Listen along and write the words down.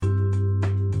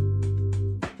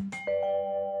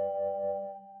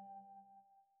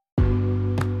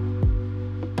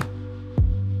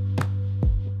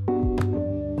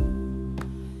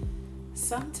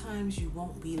sometimes you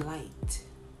won't be liked.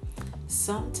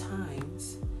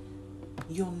 Sometimes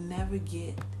you'll never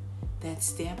get that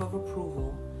stamp of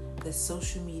approval that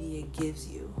social media gives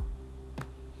you.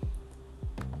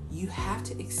 You have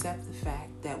to accept the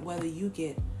fact that whether you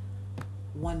get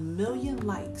 1 million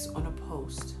likes on a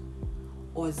post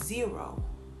or 0,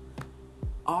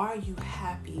 are you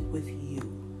happy with you?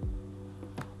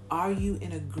 Are you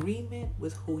in agreement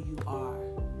with who you are?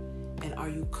 And are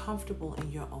you comfortable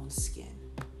in your own skin?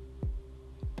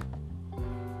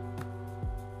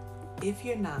 If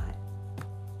you're not,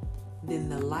 then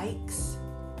the likes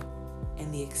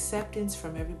and the acceptance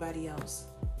from everybody else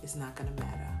is not going to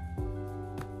matter.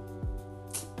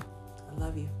 I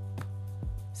love you.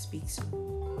 Speak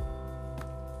soon.